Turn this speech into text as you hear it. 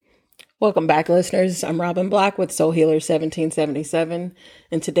Welcome back, listeners. I'm Robin Black with Soul Healer 1777.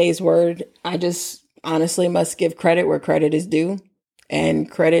 In today's word, I just honestly must give credit where credit is due.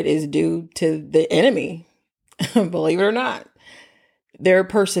 And credit is due to the enemy, believe it or not. Their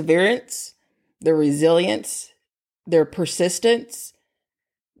perseverance, their resilience, their persistence,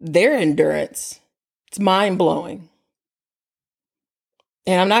 their endurance. It's mind-blowing.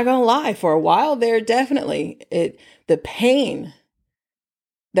 And I'm not going to lie, for a while there, definitely, the pain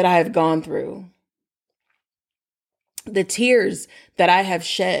that I have gone through, the tears that I have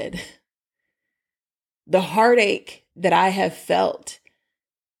shed, the heartache that I have felt,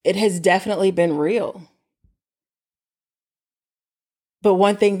 it has definitely been real. But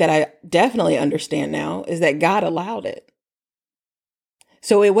one thing that I definitely understand now is that God allowed it.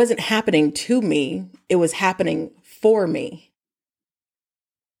 So it wasn't happening to me, it was happening for me.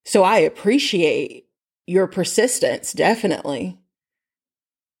 So I appreciate your persistence, definitely.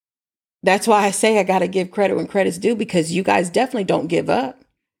 That's why I say I got to give credit when credit's due, because you guys definitely don't give up.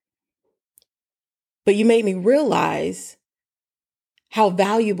 But you made me realize how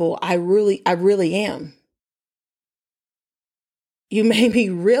valuable I really am. You made me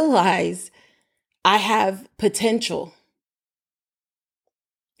realize I have potential.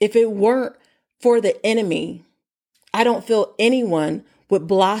 If it weren't for the enemy, I don't feel anyone would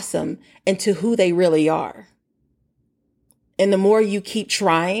blossom into who they really are. And the more you keep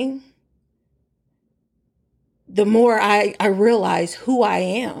trying, the more I realize who I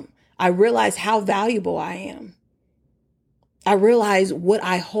am. I realize how valuable I am. I realize what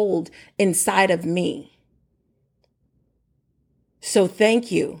I hold inside of me. So thank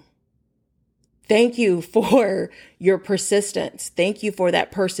you. Thank you for your persistence. Thank you for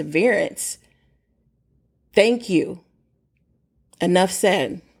that perseverance. Thank you. Enough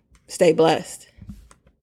said. Stay blessed.